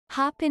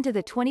Hop into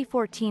the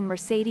 2014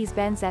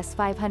 Mercedes-Benz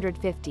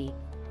S550.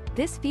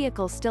 This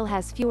vehicle still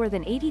has fewer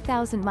than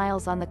 80,000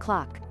 miles on the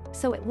clock,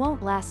 so it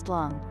won't last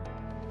long.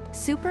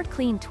 Super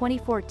clean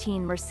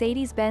 2014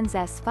 Mercedes-Benz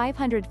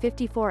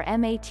S554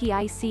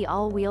 MATIC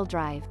all-wheel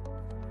drive.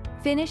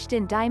 Finished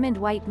in diamond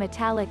white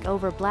metallic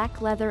over black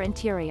leather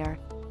interior.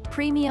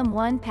 Premium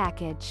 1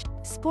 package,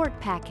 Sport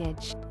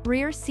package,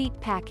 rear seat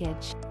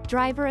package,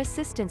 driver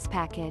assistance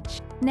package,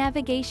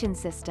 navigation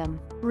system,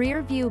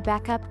 rear view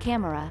backup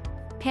camera,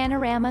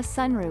 Panorama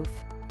sunroof,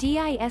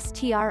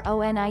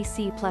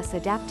 Distronic plus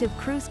adaptive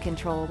cruise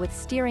control with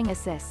steering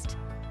assist.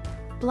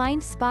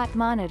 Blind spot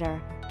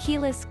monitor,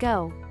 keyless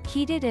go,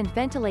 heated and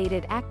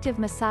ventilated active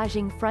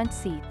massaging front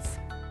seats,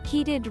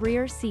 heated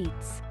rear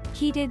seats,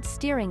 heated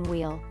steering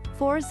wheel,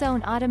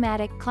 4-zone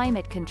automatic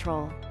climate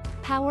control,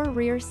 power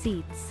rear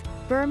seats,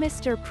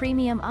 Burmester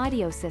premium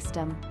audio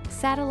system,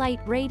 satellite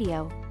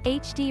radio,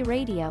 HD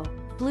radio,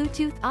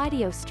 Bluetooth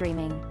audio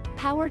streaming,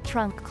 power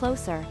trunk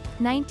closer,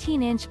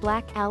 19-inch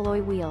black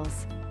alloy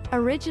wheels.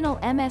 Original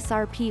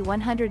MSRP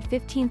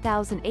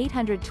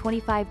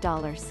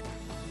 $115,825.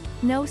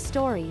 No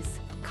stories.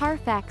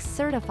 Carfax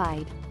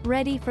certified.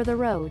 Ready for the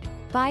road.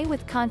 Buy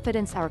with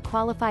confidence. Our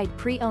qualified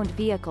pre-owned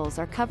vehicles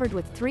are covered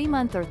with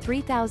 3-month or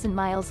 3,000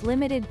 miles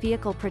limited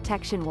vehicle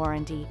protection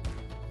warranty.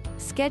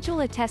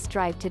 Schedule a test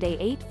drive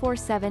today.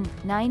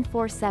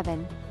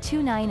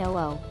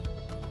 847-947-2900.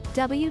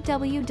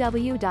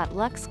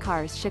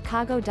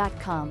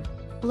 www.luxcarschicago.com.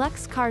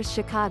 Lux Cars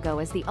Chicago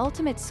is the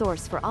ultimate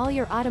source for all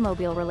your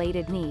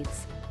automobile-related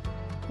needs.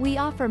 We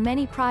offer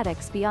many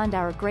products beyond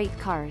our great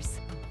cars.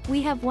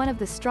 We have one of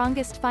the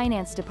strongest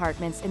finance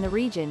departments in the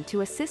region to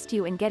assist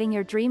you in getting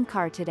your dream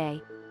car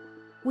today.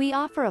 We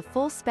offer a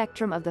full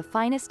spectrum of the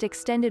finest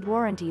extended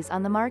warranties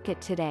on the market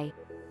today.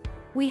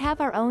 We have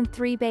our own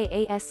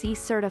 3-bay ASE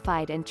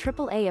certified and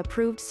AAA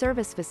approved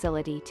service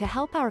facility to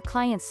help our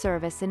clients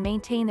service and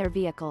maintain their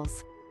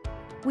vehicles.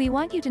 We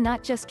want you to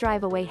not just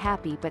drive away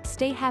happy but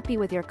stay happy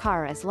with your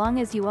car as long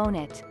as you own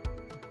it.